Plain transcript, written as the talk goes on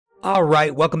All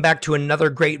right, welcome back to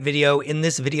another great video. In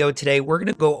this video today, we're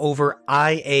going to go over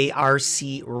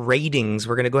IARC ratings.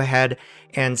 We're going to go ahead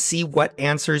and see what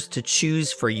answers to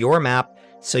choose for your map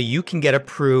so you can get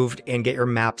approved and get your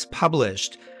maps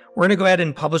published. We're going to go ahead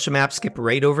and publish a map, skip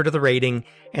right over to the rating,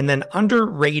 and then under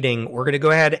rating, we're going to go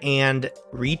ahead and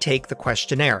retake the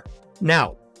questionnaire.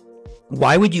 Now,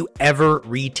 why would you ever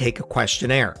retake a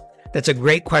questionnaire? That's a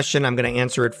great question. I'm going to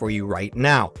answer it for you right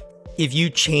now. If you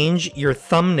change your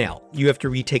thumbnail, you have to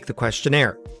retake the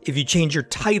questionnaire. If you change your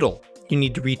title, you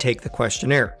need to retake the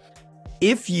questionnaire.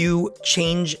 If you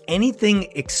change anything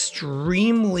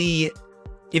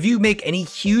if you make any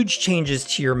huge changes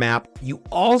to your map, you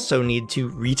also need to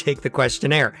retake the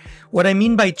questionnaire. What I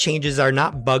mean by changes are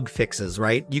not bug fixes,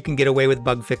 right? You can get away with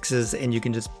bug fixes and you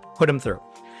can just put them through.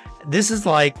 This is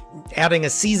like adding a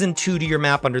season 2 to your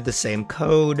map under the same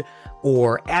code,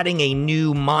 or adding a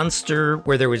new monster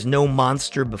where there was no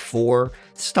monster before,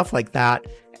 stuff like that.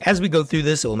 As we go through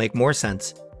this, it will make more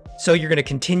sense. So you're going to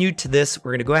continue to this. We're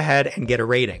going to go ahead and get a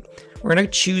rating. We're going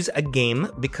to choose a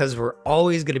game because we're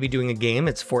always going to be doing a game.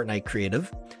 It's Fortnite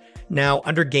Creative. Now,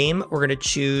 under game, we're going to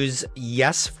choose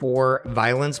yes for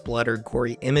violence, blood, or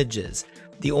gory images.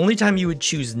 The only time you would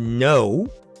choose no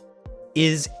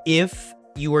is if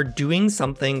you are doing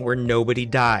something where nobody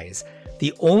dies.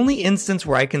 The only instance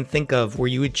where I can think of where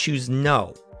you would choose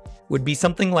no would be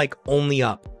something like only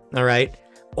up. All right.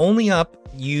 Only up,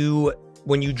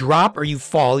 when you drop or you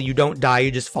fall, you don't die, you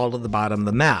just fall to the bottom of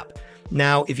the map.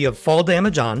 Now, if you have fall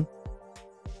damage on,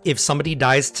 if somebody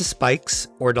dies to spikes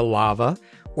or to lava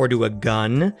or to a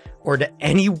gun or to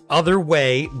any other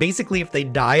way, basically if they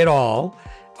die at all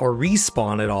or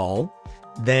respawn at all,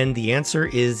 then the answer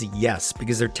is yes,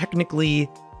 because they're technically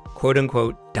quote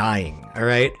unquote dying. All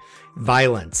right.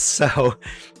 Violence. So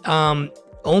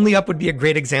only up would be a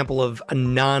great example of a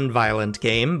non-violent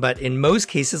game, but in most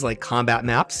cases like combat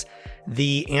maps,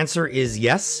 the answer is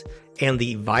yes, and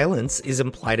the violence is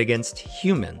implied against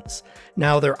humans.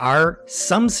 Now, there are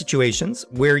some situations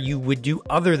where you would do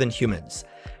other than humans.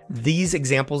 These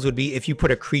examples would be if you put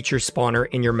a creature spawner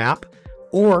in your map,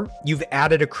 or you've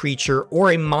added a creature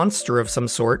or a monster of some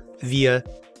sort via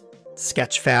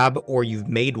Sketchfab, or you've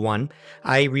made one.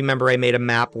 I remember I made a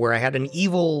map where I had an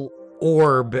evil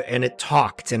orb and it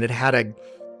talked and it had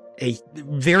a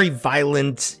very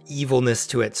violent evilness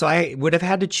to it. So I would have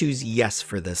had to choose yes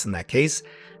for this in that case.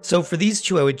 So for these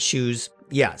two, I would choose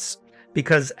yes,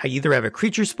 because I either have a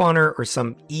creature spawner or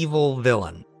some evil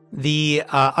villain. The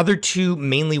other two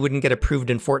mainly wouldn't get approved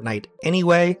in Fortnite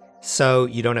anyway, so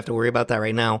you don't have to worry about that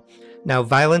right now. Now,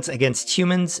 violence against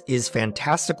humans is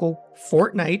fantastical.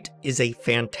 Fortnite is a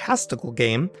fantastical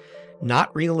game,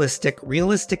 not realistic.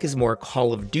 Realistic is more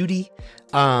Call of Duty.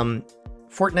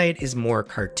 Fortnite is more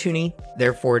cartoony,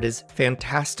 therefore it is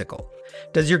fantastical.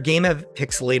 Does your game have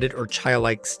pixelated or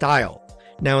childlike style?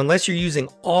 Now, unless you're using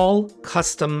all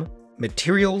custom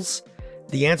materials,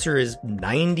 the answer is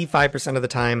 95% of the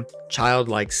time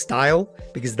childlike style,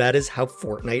 because that is how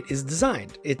Fortnite is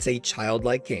designed. It's a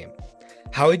childlike game.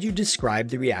 How would you describe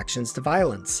the reactions to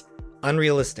violence?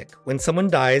 Unrealistic. When someone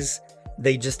dies,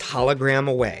 they just hologram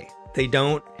away. They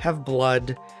don't have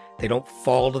blood. They don't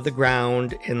fall to the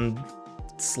ground and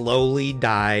slowly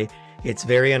die. It's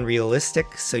very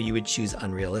unrealistic, so you would choose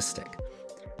unrealistic.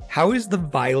 How is the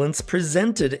violence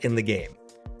presented in the game?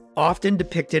 Often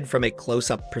depicted from a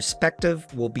close-up perspective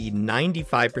will be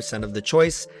 95% of the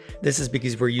choice. This is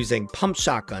because we're using pump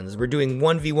shotguns. We're doing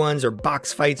 1v1s or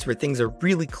box fights where things are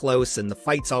really close and the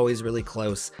fight's always really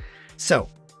close. So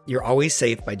you're always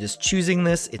safe by just choosing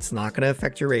this. It's not going to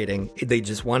affect your rating. They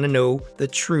just want to know the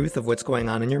truth of what's going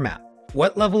on in your map.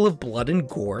 What level of blood and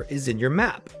gore is in your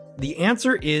map? The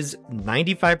answer is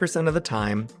 95% of the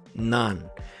time, none.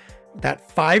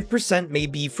 That 5% may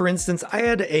be, for instance, I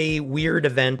had a weird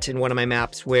event in one of my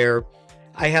maps where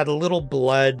I had a little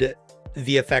blood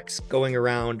VFX going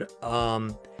around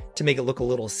to make it look a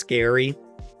little scary.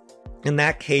 In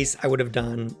that case, I would have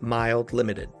done mild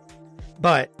limited,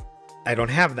 but I don't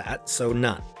have that, so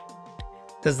none.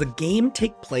 Does the game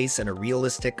take place in a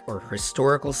realistic or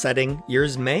historical setting?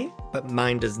 Yours may, but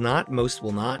mine does not. Most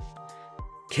will not.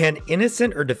 Can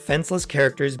innocent or defenseless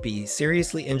characters be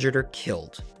seriously injured or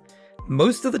killed?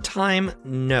 Most of the time,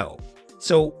 no.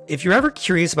 So if you're ever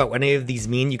curious about what any of these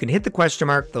mean, you can hit the question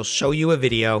mark. They'll show you a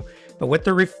video. But what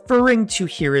they're referring to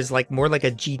here is more like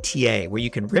a GTA, where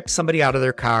you can rip somebody out of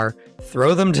their car,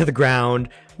 throw them to the ground,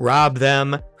 rob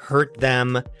them, hurt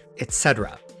them,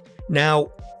 etc.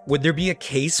 Now, would there be a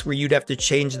case where you'd have to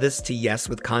change this to yes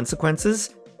with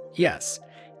consequences? Yes.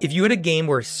 If you had a game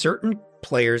where certain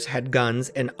players had guns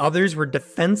and others were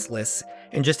defenseless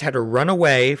and just had to run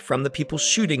away from the people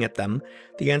shooting at them,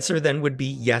 the answer then would be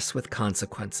yes with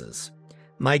consequences.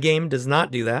 My game does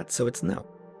not do that, so it's no.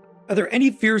 Are there any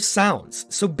fierce sounds?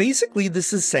 So basically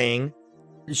this is saying,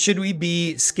 should we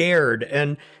be scared?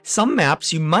 And some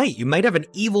maps you might have an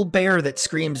evil bear that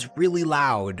screams really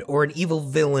loud, or an evil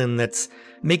villain that's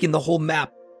making the whole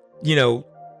map,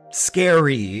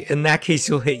 scary. In that case,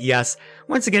 you'll hit yes.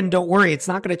 Once again, don't worry, it's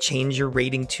not going to change your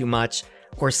rating too much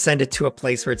or send it to a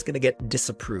place where it's going to get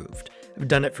disapproved. I've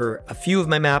done it for a few of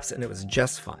my maps and it was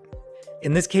just fine.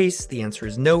 In this case, the answer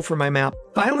is no for my map.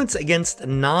 Violence against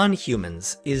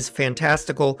non-humans is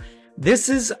fantastical. This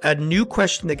is a new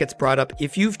question that gets brought up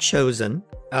if you've chosen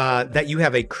that you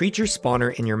have a creature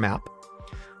spawner in your map,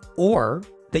 or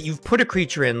that you've put a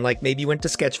creature in, like maybe you went to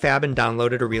Sketchfab and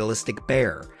downloaded a realistic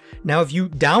bear. Now, if you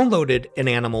downloaded an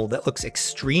animal that looks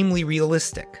extremely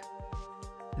realistic,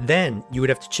 then you would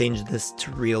have to change this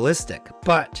to realistic.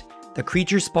 But the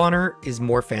creature spawner is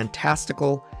more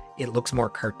fantastical. It looks more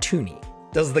cartoony.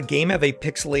 Does the game have a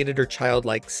pixelated or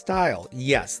childlike style?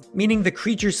 Yes, meaning the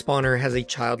creature spawner has a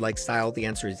childlike style. The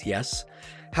answer is yes.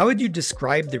 How would you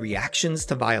describe the reactions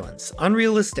to violence?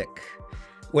 Unrealistic.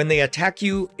 When they attack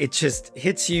you, it just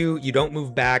hits you. You don't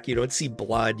move back. You don't see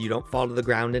blood. You don't fall to the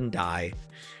ground and die.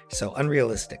 So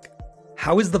unrealistic.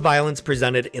 How is the violence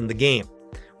presented in the game?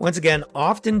 Once again,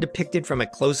 often depicted from a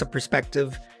close-up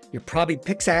perspective. You're probably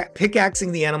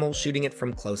pickaxing the animal, shooting it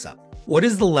from close-up. What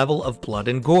is the level of blood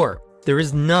and gore? There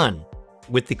is none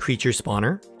with the creature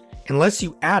spawner, unless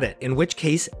you add it, in which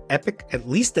case Epic, at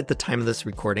least at the time of this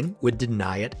recording, would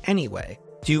deny it anyway.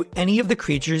 Do any of the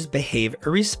creatures behave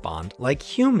or respond like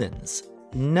humans?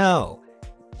 No.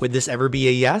 Would this ever be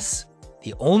a yes?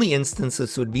 The only instance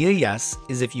this would be a yes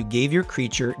is if you gave your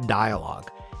creature dialogue.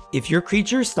 If your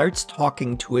creature starts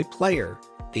talking to a player,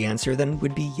 the answer then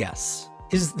would be yes.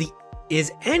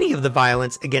 Is any of the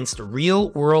violence against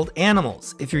real-world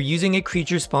animals? If you're using a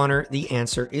creature spawner, the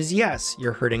answer is yes.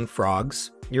 You're hurting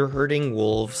frogs, you're hurting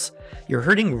wolves, you're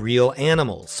hurting real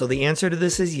animals. So the answer to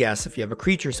this is yes if you have a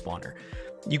creature spawner.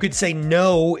 You could say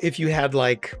no if you had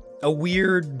like a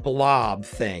weird blob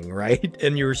thing, right?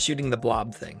 And you were shooting the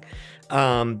blob thing.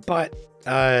 But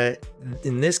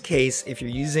in this case, if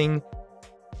you're using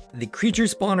the creature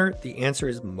spawner, the answer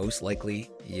is most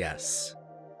likely yes.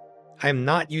 I'm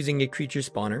not using a creature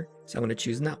spawner, so I'm going to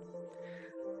choose no.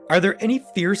 Are there any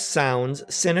fierce sounds,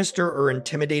 sinister or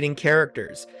intimidating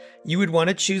characters? You would want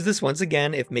to choose this once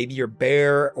again if maybe your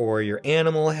bear or your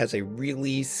animal has a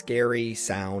really scary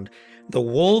sound. The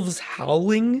wolves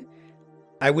howling,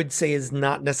 I would say, is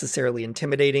not necessarily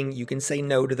intimidating. You can say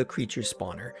no to the creature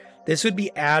spawner. This would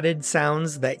be added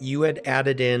sounds that you had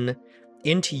added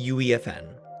into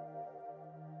UEFN.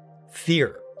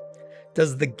 Fear.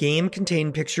 Does the game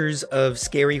contain pictures of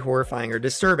scary, horrifying, or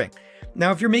disturbing?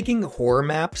 Now, if you're making horror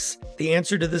maps, the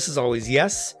answer to this is always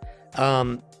yes.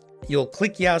 You'll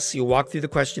click yes, you'll walk through the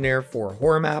questionnaire for a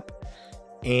horror map,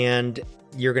 and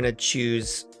you're going to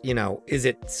choose, is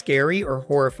it scary or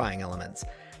horrifying elements?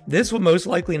 This will most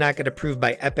likely not get approved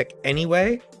by Epic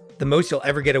anyway. The most you'll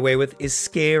ever get away with is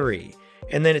scary.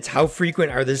 And then it's how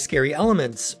frequent are the scary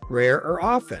elements, rare or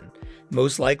often?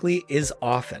 Most likely is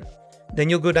often. Then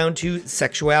you'll go down to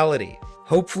sexuality.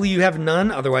 Hopefully you have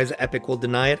none, otherwise Epic will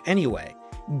deny it anyway.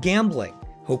 Gambling.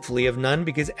 Hopefully you have none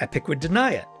because Epic would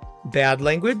deny it. Bad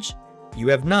language. You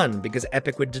have none because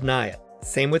Epic would deny it.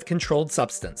 Same with controlled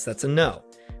substance. That's a no.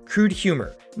 Crude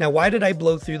humor. Now, why did I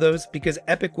blow through those? Because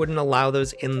Epic wouldn't allow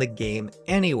those in the game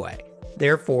anyway.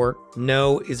 Therefore,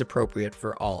 no is appropriate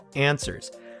for all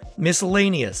answers.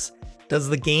 Miscellaneous. Does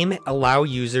the game allow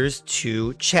users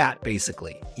to chat,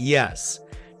 basically? Yes.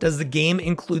 Does the game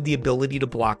include the ability to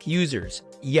block users?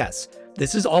 Yes.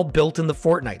 This is all built in the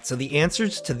Fortnite, so the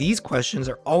answers to these questions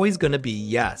are always going to be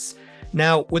yes.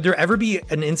 Now, would there ever be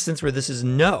an instance where this is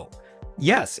no?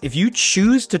 Yes. If you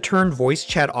choose to turn voice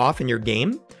chat off in your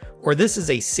game, or this is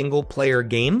a single player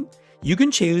game, you can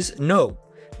choose no.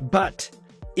 But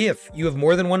if you have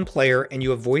more than one player and you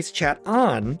have voice chat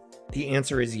on, the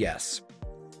answer is yes.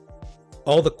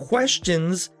 All the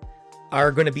questions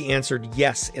are going to be answered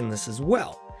yes in this as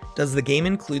well. Does the game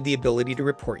include the ability to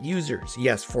report users?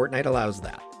 Yes, Fortnite allows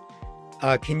that.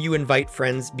 Can you invite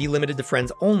friends, be limited to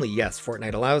friends only? Yes,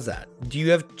 Fortnite allows that. Do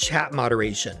you have chat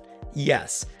moderation?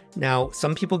 Yes. Now,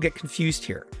 some people get confused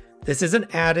here. This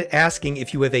isn't asking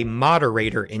if you have a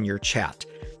moderator in your chat.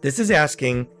 This is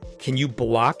asking, can you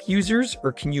block users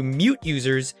or can you mute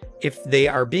users if they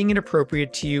are being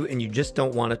inappropriate to you and you just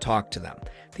don't want to talk to them?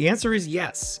 The answer is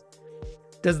yes.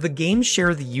 Does the game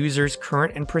share the user's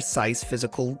current and precise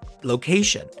physical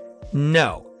location?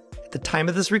 No. At the time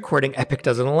of this recording, Epic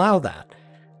doesn't allow that.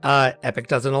 Epic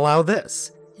doesn't allow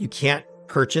this. You can't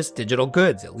purchase digital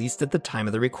goods, at least at the time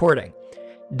of the recording.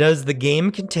 Does the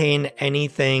game contain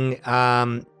anything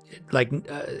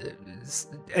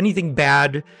anything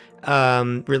bad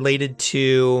related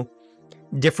to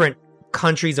different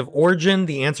countries of origin?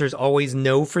 The answer is always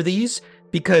no for these,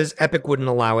 because Epic wouldn't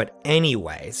allow it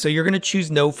anyway. So you're going to choose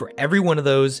no for every one of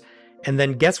those. And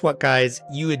then guess what, guys?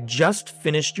 You had just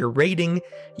finished your rating.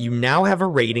 You now have a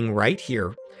rating right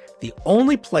here. The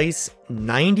only place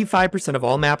 95% of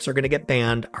all maps are going to get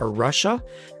banned are Russia.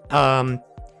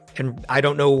 And I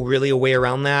don't know really a way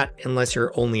around that unless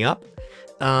you're only up.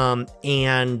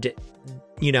 And,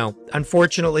 you know,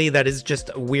 unfortunately, that is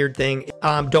just a weird thing.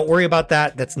 Don't worry about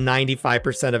that. That's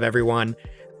 95% of everyone.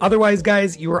 Otherwise,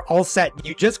 guys, you are all set.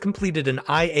 You just completed an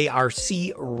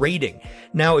IARC rating.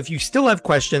 Now, if you still have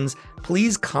questions,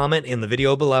 please comment in the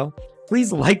video below.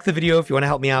 Please like the video if you want to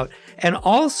help me out. And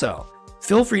also,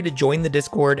 feel free to join the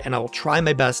Discord, and I will try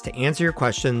my best to answer your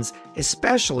questions,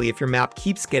 especially if your map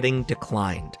keeps getting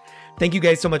declined. Thank you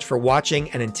guys so much for watching,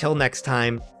 and until next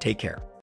time, take care.